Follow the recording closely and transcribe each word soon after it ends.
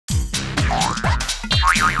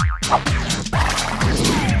I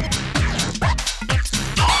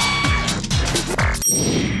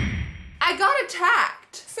got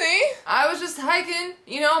attacked. See? I was just hiking,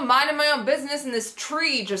 you know, minding my own business, and this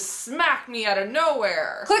tree just smacked me out of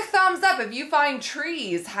nowhere. Click thumbs up if you find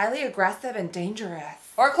trees highly aggressive and dangerous.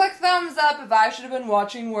 Or click thumbs up if I should have been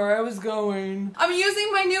watching where I was going. I'm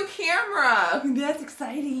using my new camera. That's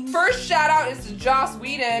exciting. First shout out is to Joss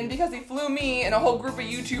Whedon because he flew me and a whole group of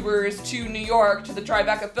YouTubers to New York to the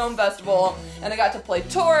Tribeca Film Festival, and I got to play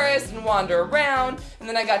tourist and wander around, and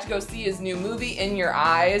then I got to go see his new movie, In Your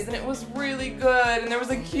Eyes, and it was really good, and there was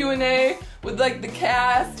a Q&A with like the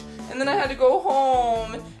cast, and then I had to go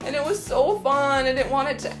home, and it was so fun. I didn't want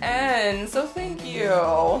it to end, so thank you.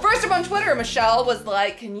 First up on Twitter, Michelle was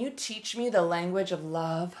like, can you teach me the language of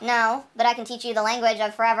love? No, but I can teach you the language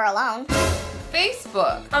of forever alone.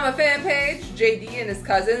 Facebook. On my fan page, JD and his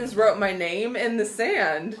cousins wrote my name in the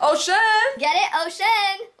sand. Ocean! Get it?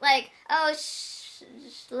 Ocean! Like,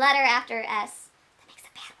 letter after S.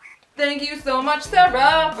 Thank you so much,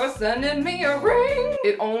 Sarah, for sending me a ring.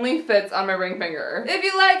 It only fits on my ring finger. If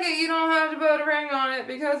you like it, you don't have to put a ring on it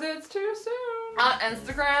because it's too soon. On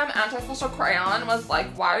Instagram, Antisocial Crayon was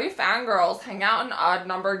like, why do fangirls hang out in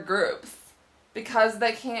odd-numbered groups? Because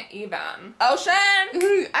they can't even. Ocean!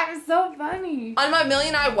 Ooh, I'm so funny. On my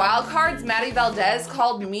Milyoni wildcards, Maddie Valdez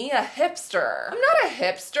called me a hipster. I'm not a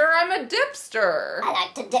hipster, I'm a dipster. I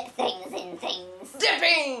like to dip things in things.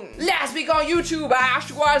 Dipping! Last week on YouTube, I asked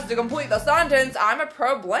you guys to complete the sentence. I'm a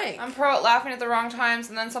pro blank. I'm pro at laughing at the wrong times,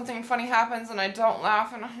 and then something funny happens and I don't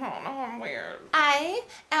laugh, and I don't know, I'm weird. I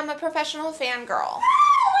am a professional fangirl. Oh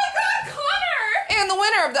my god, Connor! And the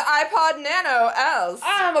winner of the iPod Nano S.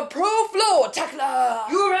 I'm a pro flow tackler.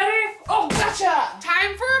 You ready? Oh, gotcha!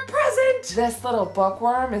 Time for a present! This little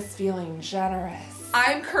bookworm is feeling generous.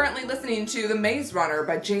 I'm currently listening to The Maze Runner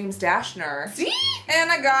by James Dashner. See? And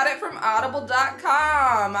I got it from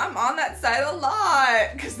audible.com. I'm on that site a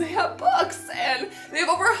lot because they have books and they have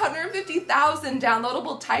over 150,000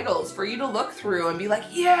 downloadable titles for you to look through and be like,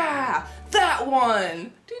 yeah, that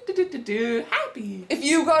one. Happy. If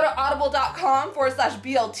you go to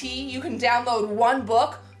audible.com/BLT, you can download one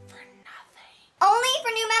book for nothing. Only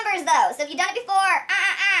for new members though, so if you've done it before,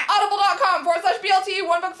 Audible.com/BLT,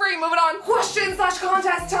 one book free, moving on.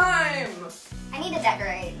 Question/contest time. I need to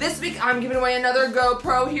decorate. This week I'm giving away another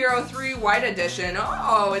GoPro Hero 3 White Edition.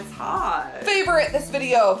 Oh, it's hot. Favorite this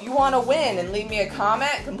video if you want to win and leave me a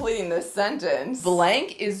comment completing this sentence.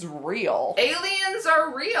 Blank is real. Aliens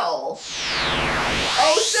are real.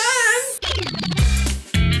 Ocean!